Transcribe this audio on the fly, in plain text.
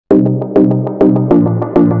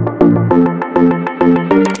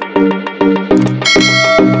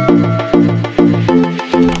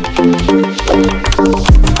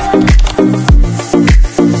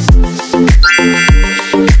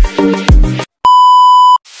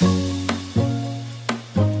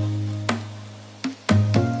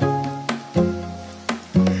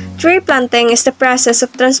Tree planting is the process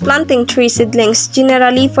of transplanting tree seedlings,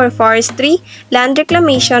 generally for forestry, land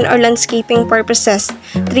reclamation, or landscaping purposes.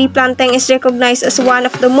 Tree planting is recognized as one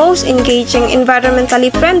of the most engaging,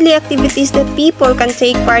 environmentally friendly activities that people can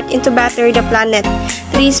take part in to better the planet.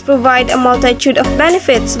 Trees provide a multitude of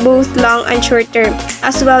benefits, both long and short term,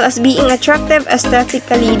 as well as being attractive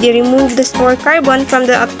aesthetically. They remove the stored carbon from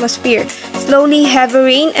the atmosphere, slowly heavy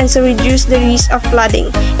rain, and so reduce the risk of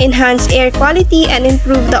flooding, enhance air quality, and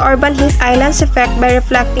improve the urban heat island's effect by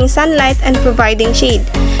reflecting sunlight and providing shade.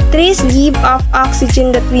 Trees give off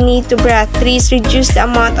oxygen that we need to breathe. Trees reduce the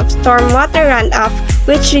amount of stormwater runoff,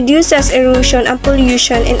 which reduces erosion and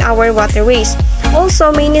pollution in our waterways.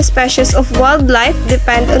 Also, many species of wildlife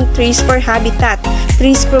depend on trees for habitat.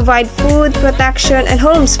 Trees provide food, protection, and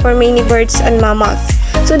homes for many birds and mammals.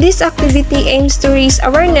 So this activity aims to raise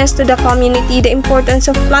awareness to the community the importance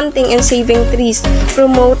of planting and saving trees,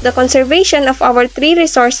 promote the conservation of our tree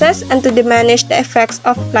resources, and to diminish the effects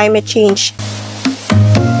of climate change.